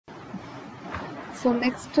So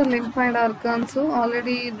next lymphoid organs,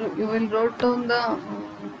 already you will wrote down the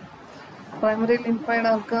primary lymphoid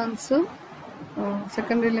organs,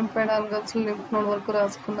 secondary lymphoid organs, lymph node వరకు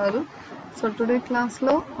రాసుకున్నారు. So today class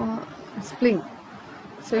లో spleen.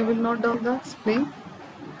 So you will note down the spleen.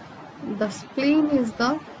 The spleen is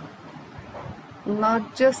the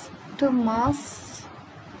largest mass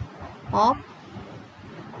of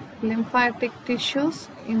lymphatic tissues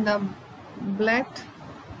in the blood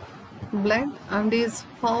and is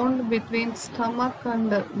found between stomach and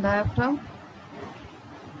diaphragm.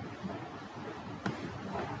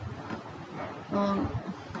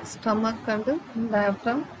 Stomach and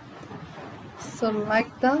diaphragm. So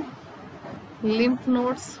like the lymph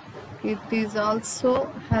nodes, it is also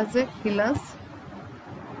has a hilus.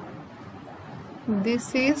 This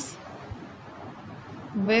is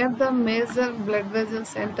where the major blood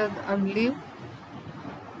vessels enter and leave,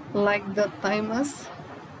 like the thymus.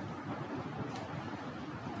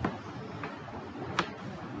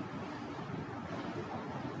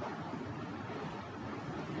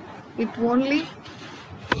 It only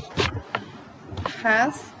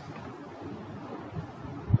has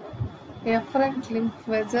efferent lymph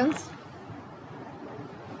vessels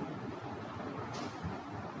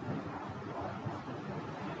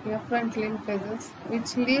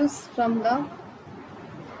which leaves from the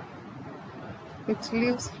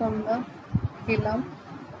hilum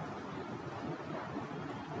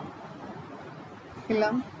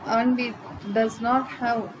and it does not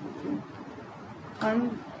have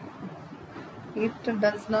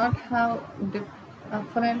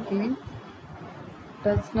afferent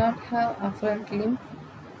lymph.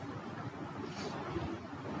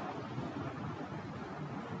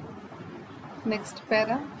 Next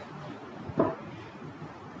para.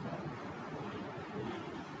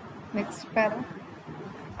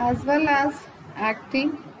 As well as acting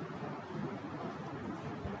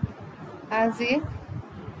as a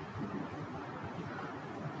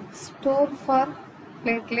store for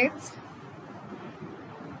platelets.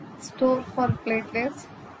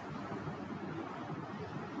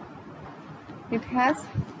 It has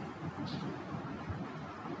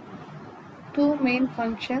two main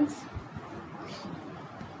functions.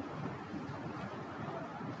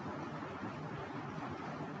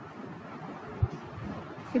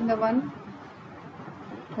 In the one,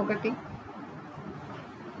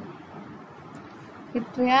 it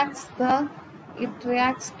reacts to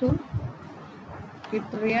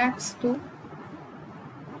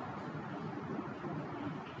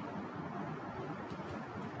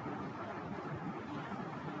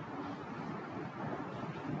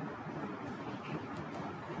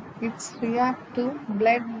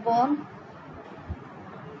blood-borne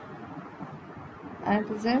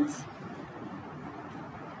antigens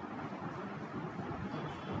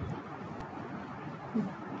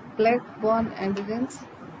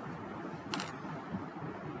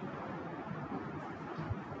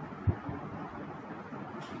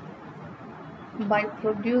by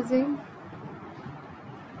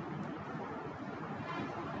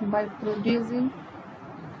producing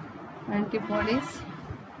antibodies.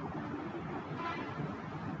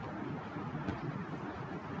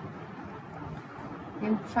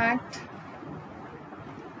 In fact,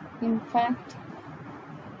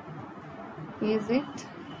 is it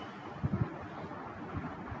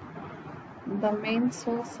the main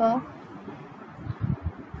source of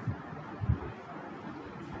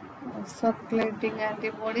circulating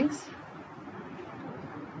antibodies?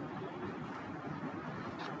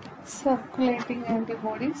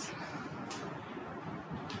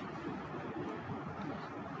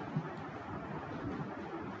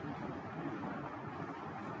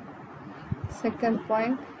 Second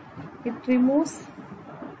point, it removes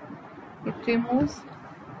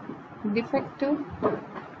defective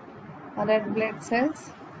red blood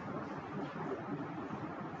cells.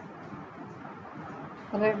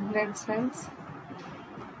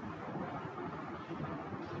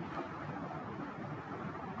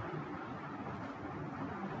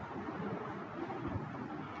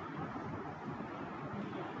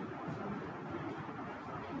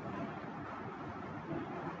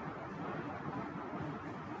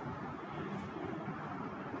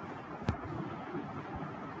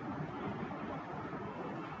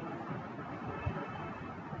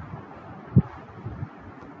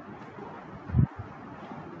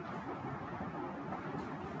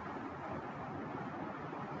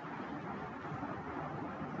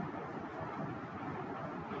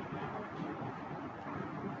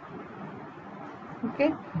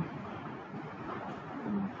 Okay,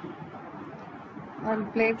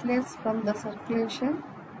 and platelets from the circulation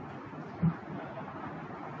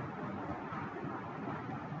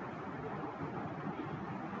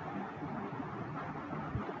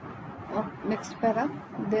Next para.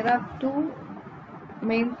 There are two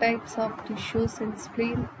main types of tissues in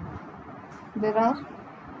spleen. There are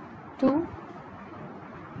two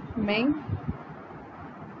main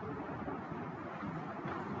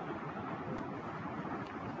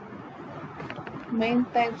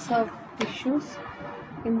types of tissues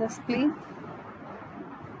in the spleen.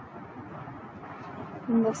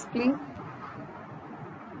 In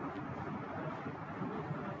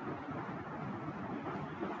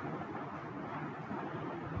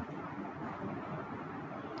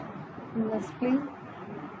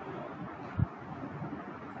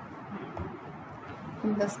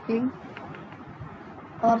the spleen,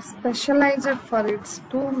 are specialized for its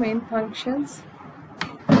two main functions.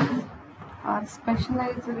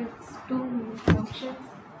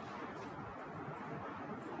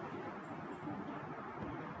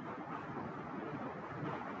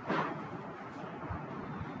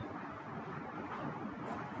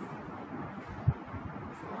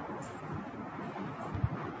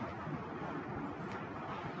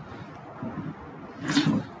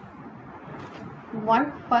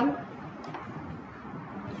 White pulp.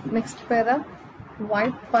 Next para.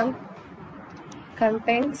 White pulp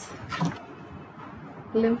contains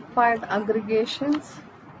lymphoid aggregations.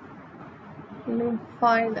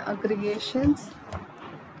 Lymphoid aggregations.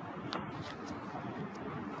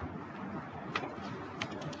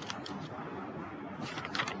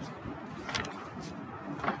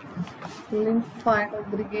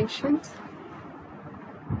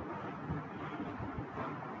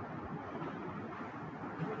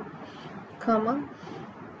 Comma,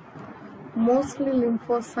 mostly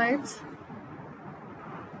lymphocytes,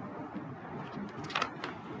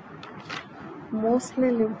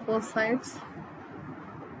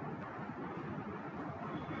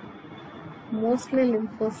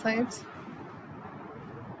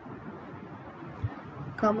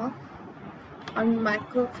 comma, and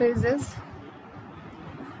macrophages,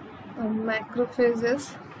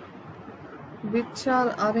 which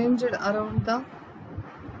are arranged around the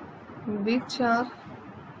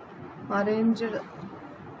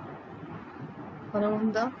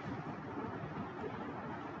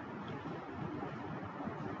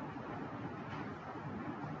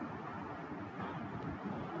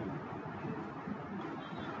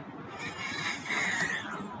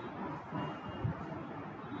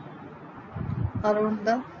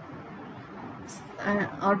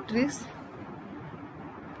arteries.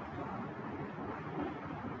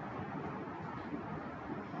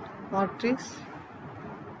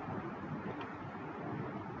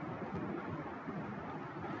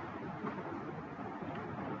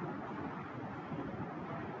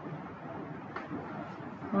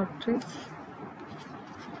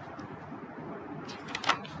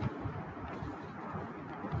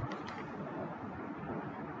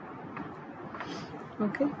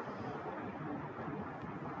 Okay.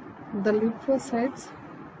 The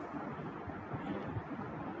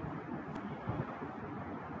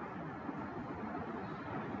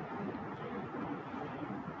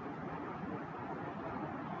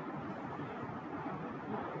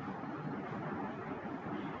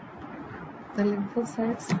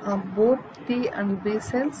lymphocytes are both T and B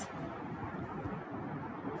cells.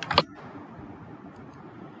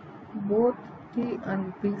 Both T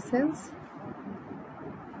and B cells.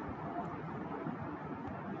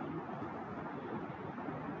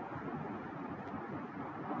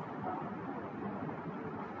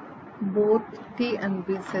 Both T and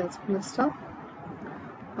B cells. Full stop.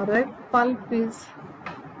 Red pulp is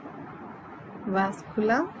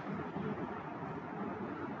vascular.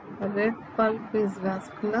 Red pulp is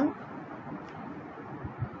vascular.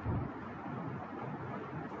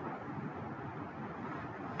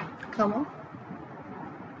 Comma,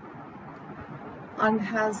 and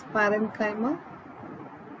has parenchyma.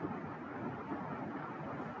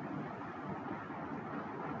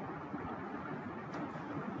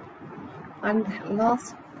 And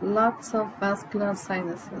lots of vascular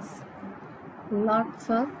sinuses. Lots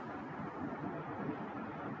of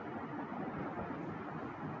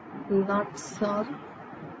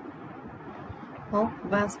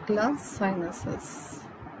vascular sinuses.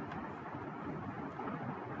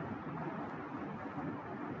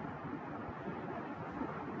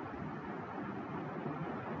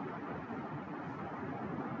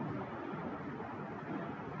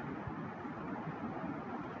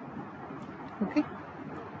 Okay.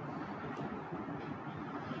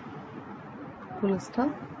 Full stop.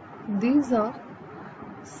 These are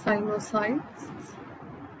sinusoids.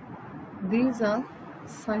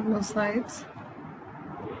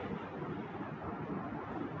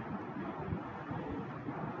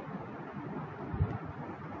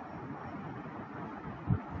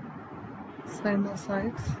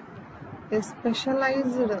 sinusoids.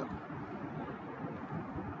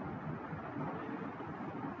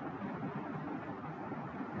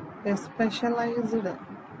 A specialized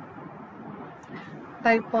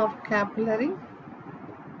type of capillary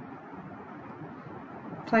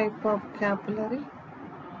type of capillary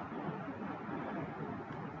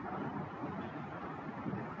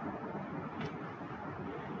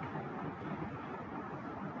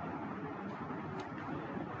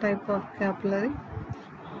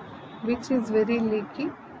which is very leaky,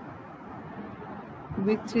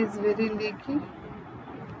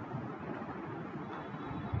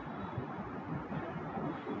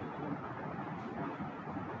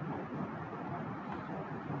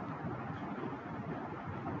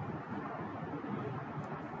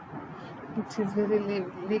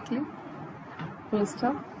 leaky. Full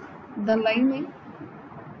stop. The lining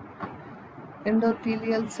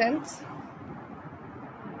endothelial cells,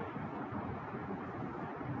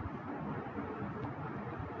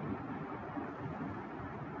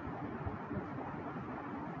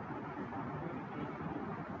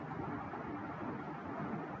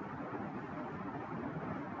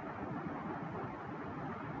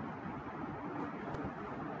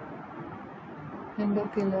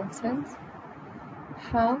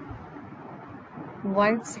 have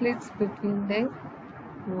wide slits between their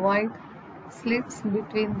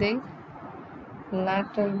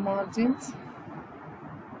lateral margins.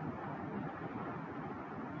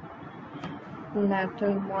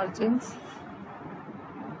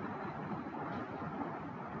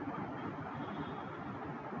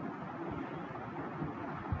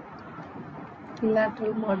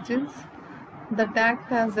 That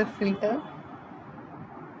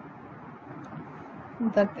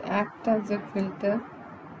act as a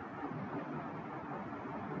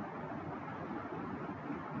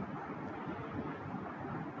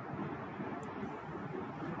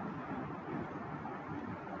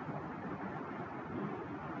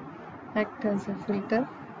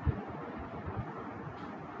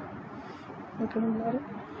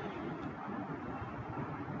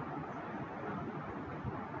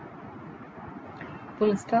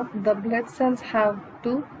Full stop. The blood cells have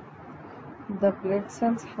to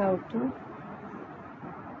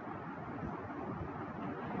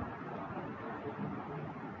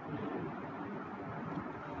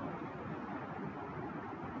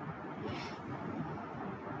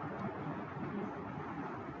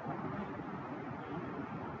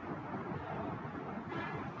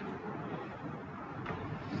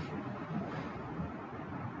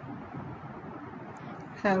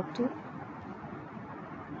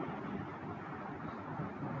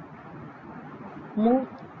move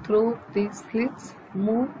through these slits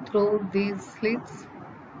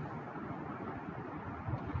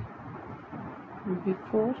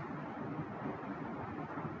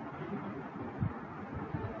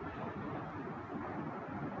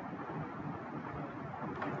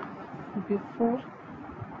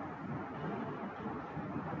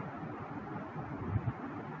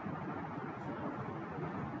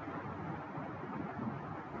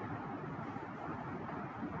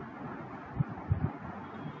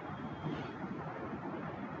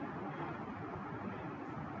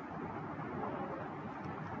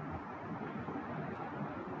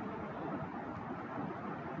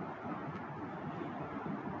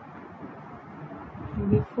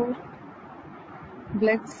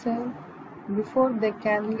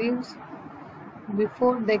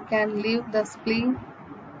before they can leave the spleen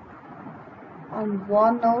and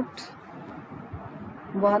worn out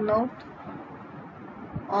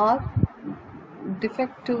or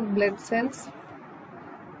defective blood cells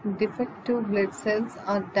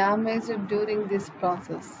are damaged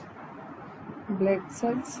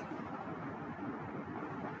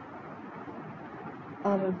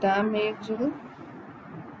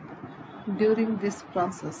during this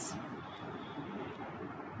process.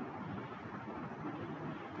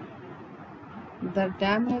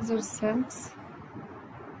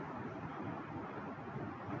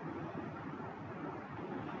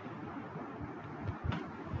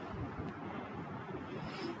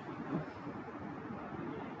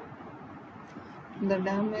 The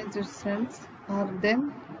damaged cells are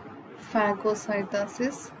then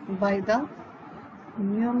phagocytosis by the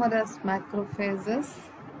numerous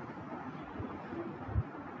macrophages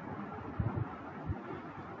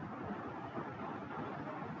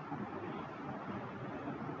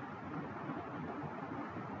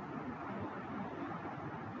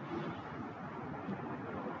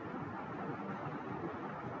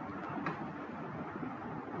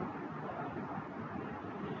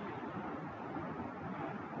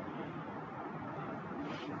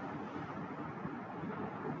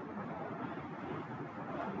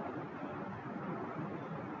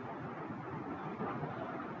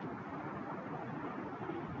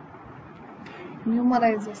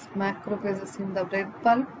numerizes macrophages in the red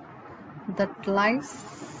pulp that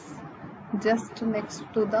lies just next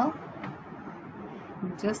to the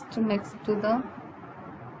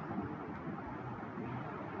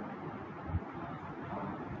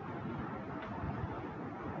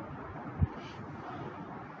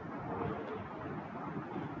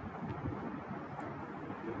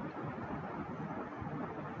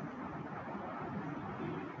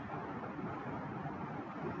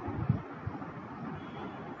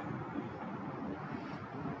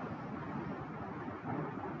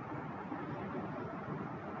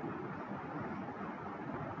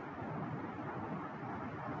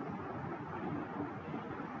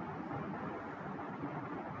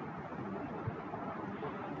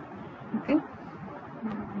okay.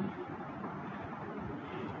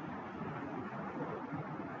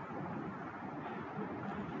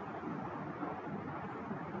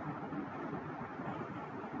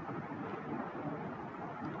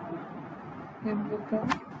 Here we go.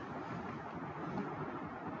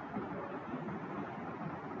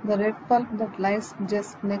 The red pulp that lies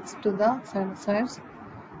just next to the sinusoids.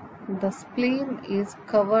 The spleen is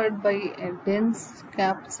covered by a dense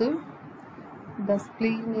capsule. The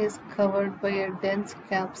spleen is covered by a dense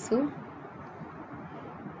capsule.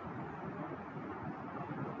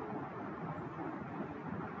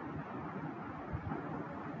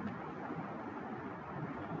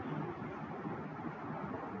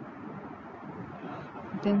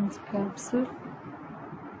 Dense capsule.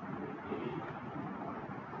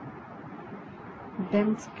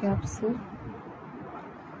 Dense capsule,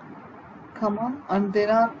 and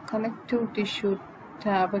there are connective tissue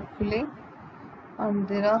trabeculae,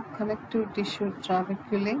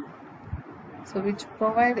 so which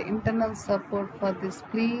provide internal support for the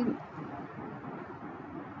spleen,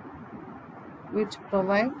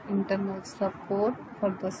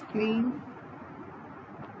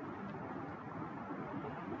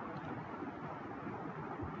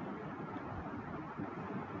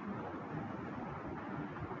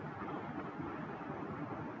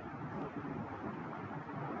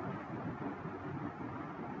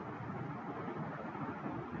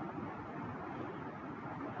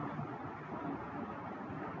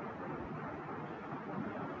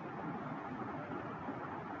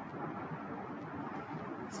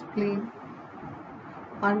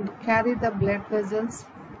 and carry the blood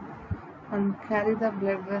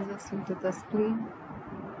vessels into the spleen.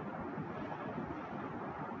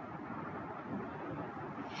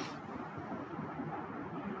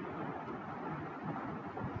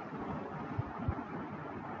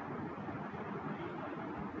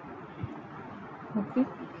 Okay.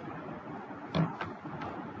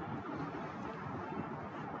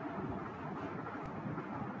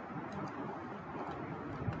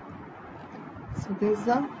 So this is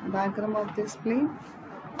the diagram of the spleen.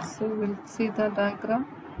 So we'll see the diagram.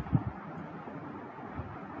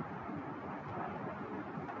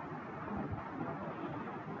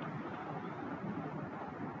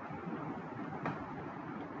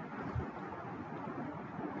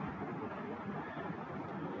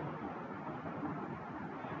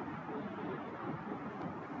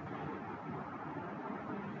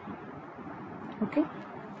 Okay.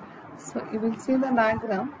 So you will see the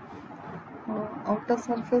diagram. Outer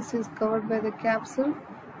surface is covered by the capsule.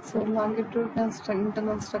 So longitudinal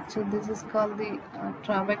internal structure, this is called the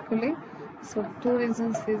trabeculae. So two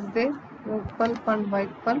regions is there, red pulp and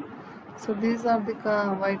white pulp. So these are the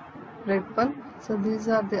red pulp. So these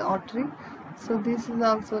are the artery. So this is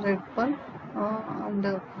also red pulp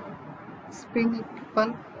and sphenic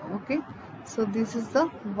pulp. Okay. So this is the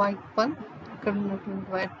white pulp.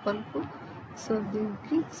 White pulp. So the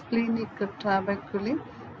splenic trabeculae.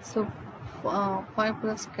 So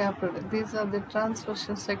fibrous capillary. These are the transverse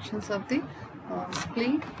sections of the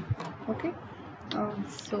spleen. Okay.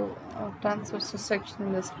 So transverse section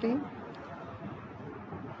in the spleen.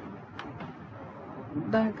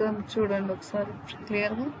 Diagram చూడండి ఒకసారి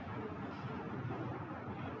క్లియర్గా.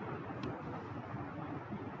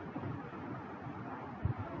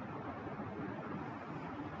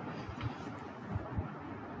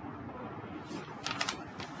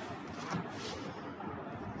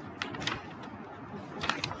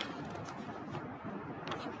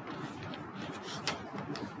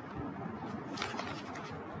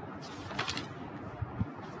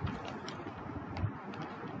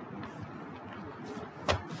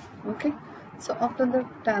 Okay, so after the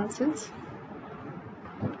tonsils,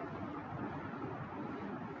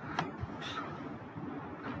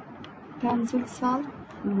 are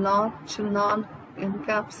large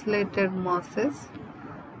non-encapsulated masses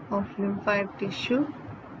of lymphoid tissue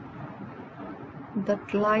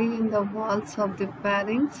that lie in the walls of the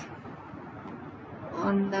pharynx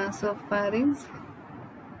and nasopharynx,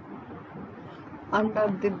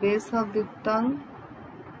 under the base of the tongue,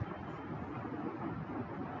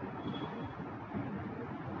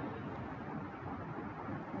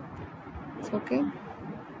 okay.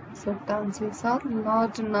 So tonsils are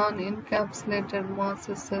large non-encapsulated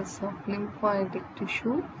masses of lymphatic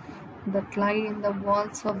tissue that lie in the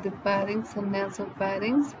walls of the pharynx and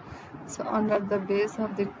nasopharynx, so under the base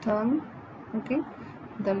of the tongue, okay.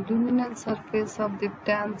 The luminal surface of the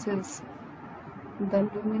tonsils, the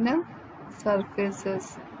luminal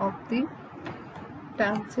surfaces of the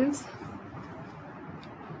tonsils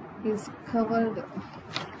is covered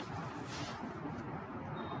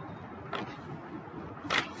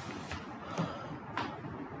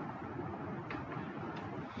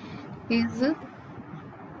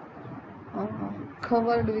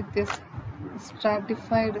covered with this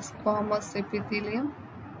stratified squamous epithelium.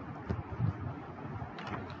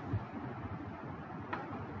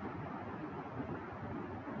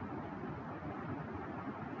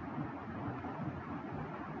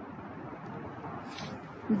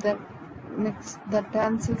 The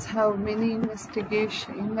tonsils have many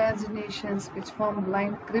imaginations which form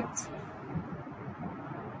blind crypts.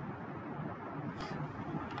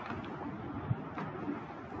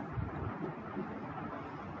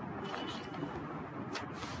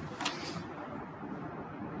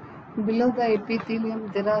 Below the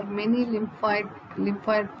epithelium, there are many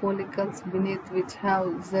lymphoid follicles beneath which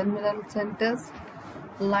have germinal centers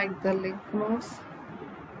like the lymph nodes.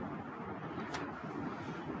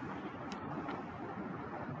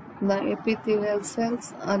 The epithelial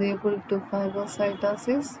cells are able to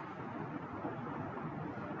phagocytosis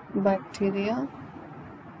bacteria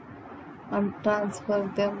and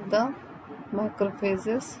transfer them the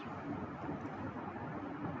macrophages,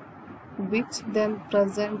 which then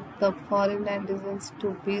present the foreign antigens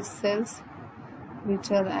to B cells,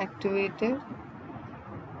 which are activated.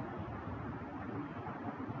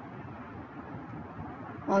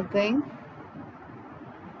 Again,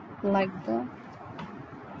 like the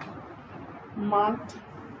marked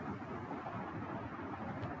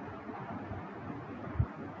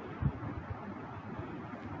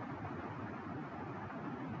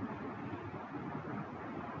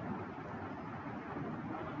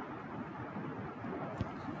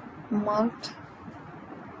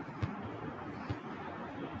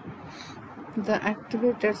the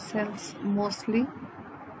activated cells mostly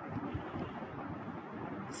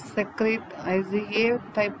secrete IgA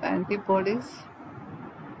type antibodies,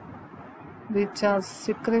 which are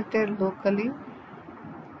secreted locally.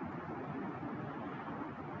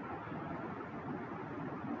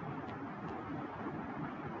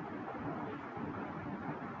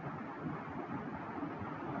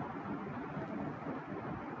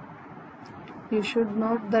 You should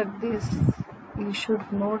note that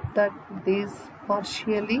these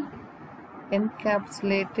partially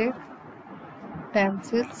encapsulated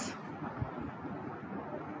tonsils,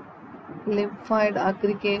 lymphoid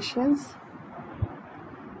aggregations,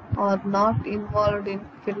 are not involved in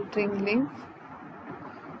filtering lymph.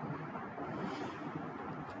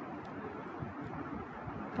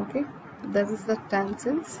 Okay, this is the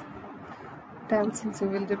tonsils. Tonsils, you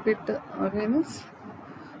will repeat again.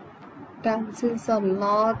 Tonsils are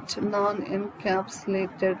large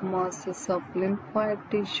non-encapsulated masses of lymphoid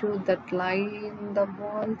tissue that lie in the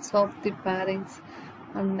walls of the pharynx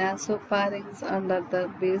and nasopharynx under the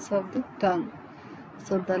base of the tongue.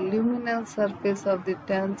 So the luminal surface of the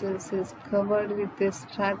tonsils is covered with a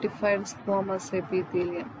stratified squamous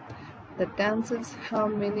epithelium. The tonsils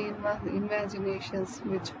have many imaginations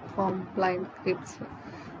which form blind crypts.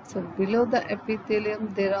 So below the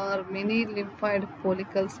epithelium, there are many lymphoid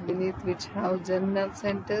follicles beneath which have germinal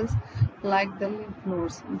centers like the lymph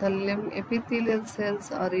nodes. The epithelial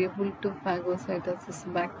cells are able to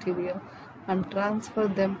phagocytosis bacteria and transfer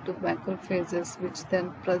them to macrophages, which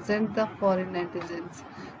then present the foreign antigens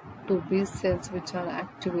to B cells, which are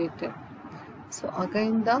activated. So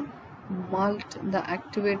again, the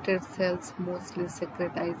activated cells mostly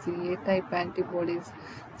secrete IgA type antibodies,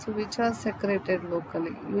 so which are secreted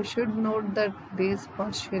locally. You should note that these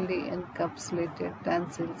partially encapsulated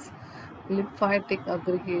tonsils, lymphatic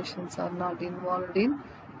aggregations, are not involved in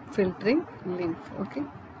filtering lymph. Okay.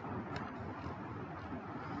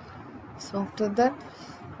 So after that,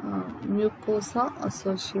 mucosa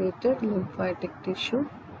associated lymphatic tissue.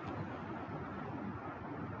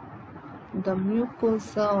 The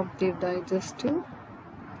mucosa of the digestive,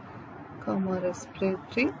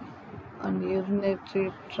 respiratory and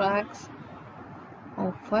urinary tracts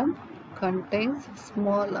often contains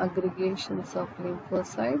small aggregations of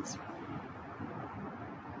lymphocytes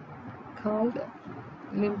called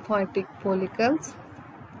lymphatic follicles.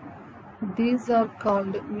 These are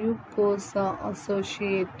called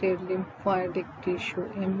mucosa-associated lymphatic tissue,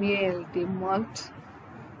 MALT, MALT.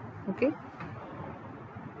 Okay.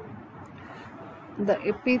 The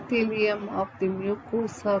epithelium of the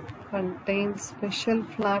mucosa contains special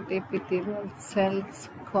flat epithelial cells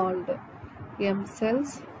called M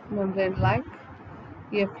cells, membrane-like,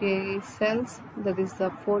 FAE cells, that is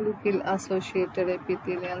the follicle-associated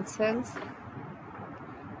epithelial cells.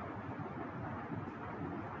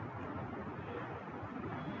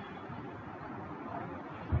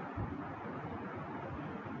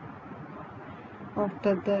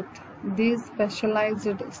 After that, these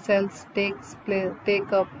specialized cells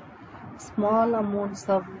take up small amounts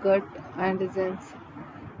of gut antigens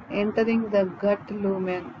entering the gut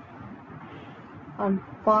lumen and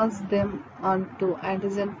pass them on to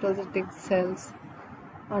antigen-presenting cells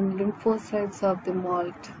and lymphocytes of the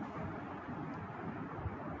MALT.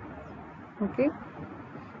 Okay,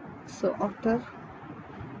 so after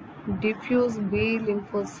diffuse B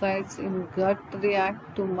lymphocytes in gut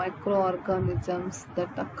react to microorganisms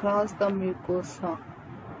that across the mucosa.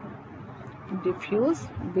 Diffuse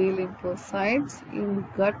B lymphocytes in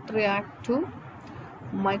gut react to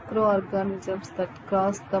microorganisms that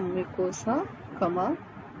cross the mucosa,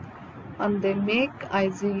 and they make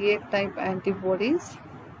IgA type antibodies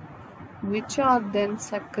which are then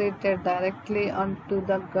secreted directly onto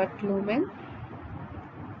the gut lumen.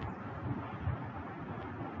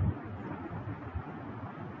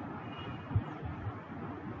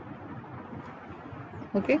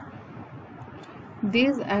 Okay,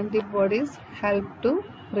 these antibodies help to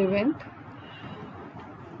prevent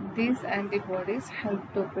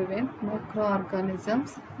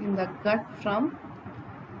microorganisms in the gut from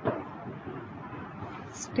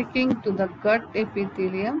sticking to the gut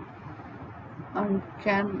epithelium and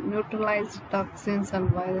can neutralize toxins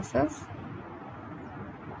and viruses.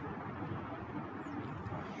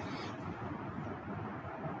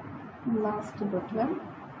 Last but one,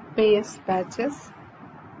 Peyer's patches.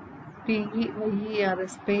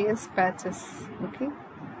 PEYERS, Peyer's patches. Okay,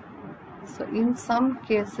 so in some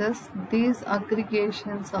cases these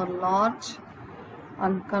aggregations are large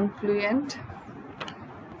and confluent.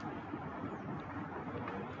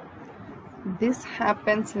 This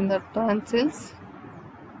happens in the tonsils,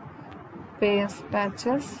 Peyer's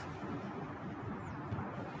patches.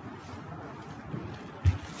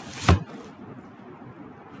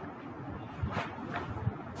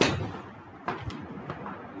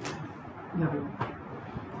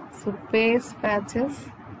 So Peyer's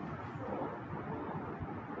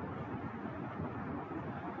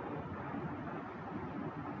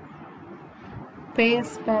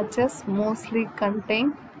patches mostly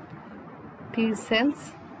contain T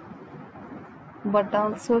cells, but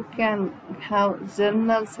also can have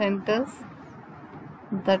germinal centers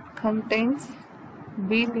that contains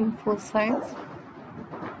B lymphocytes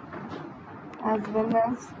as well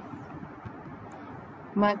as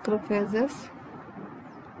macrophages.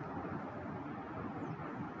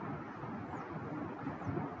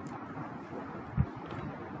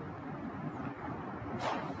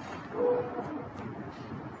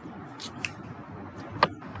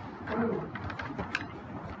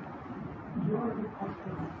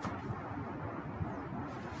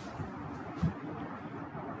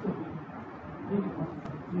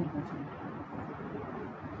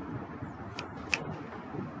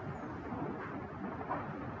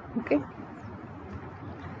 Okay,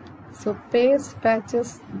 so Peyer's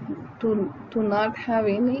patches do not have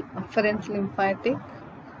any afferent lymphatic.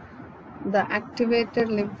 The activated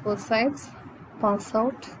lymphocytes pass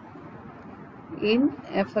out in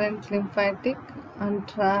afferent lymphatic and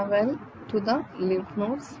travel to the lymph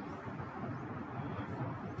nodes.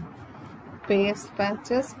 Peyer's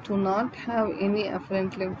patches do not have any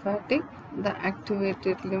afferent lymphatic. The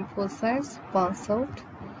activated lymphocytes pass out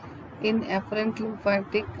in afferent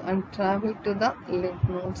lymphatic and travel to the lymph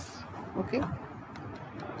nodes. Okay,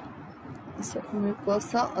 so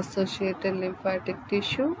mucosa associated lymphatic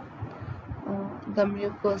tissue. The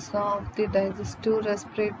mucosa of the digestive,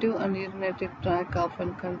 respiratory and urinary tract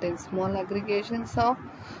often contains small aggregations of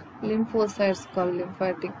lymphocytes called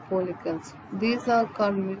lymphatic follicles. These are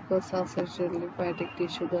called mucosa associated lymphatic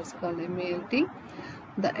tissue, that's called MALT.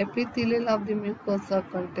 The epithelial of the mucosa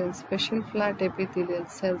contains special flat epithelial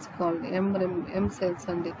cells called M cells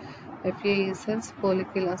and FAE cells,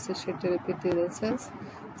 follicle associated epithelial cells.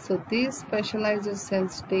 So these specialized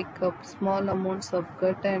cells take up small amounts of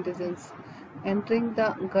gut antigens entering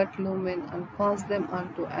the gut lumen and pass them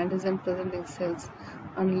on to antigen-presenting cells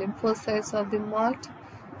and lymphocytes of the malt.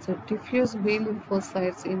 So diffuse B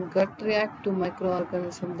lymphocytes in gut react to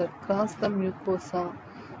microorganisms that cross the mucosa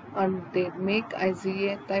and they make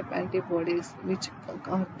IgA type antibodies which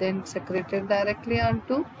are then secreted directly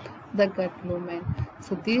onto the gut lumen.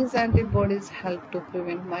 So these antibodies help to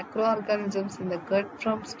prevent microorganisms in the gut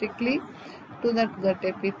from sticking to that gut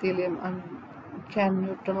epithelium and can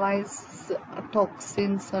neutralize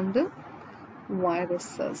toxins and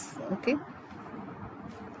viruses. Okay.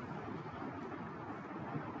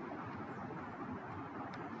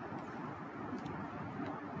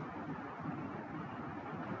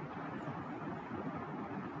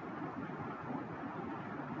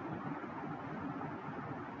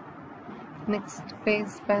 Next,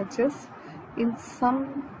 phase patches. In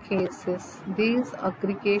some cases, these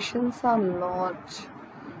aggregations are large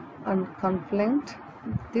and confluent.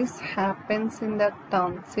 This happens in the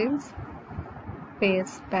tonsils.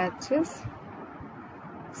 Phase patches.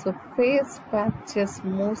 So phase patches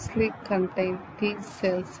mostly contain T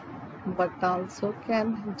cells but also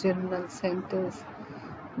can germinal centers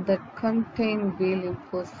that contain B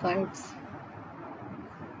lymphocytes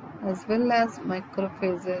as well as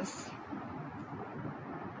macrophages.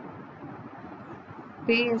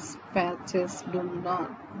 Phase patches do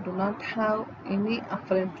not have any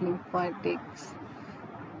afferent lymphatics.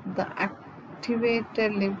 The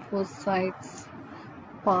activated lymphocytes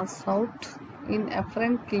pass out in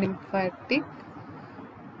afferent lymphatic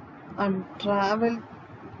and travel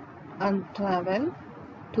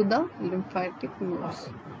to the lymphatic nodes.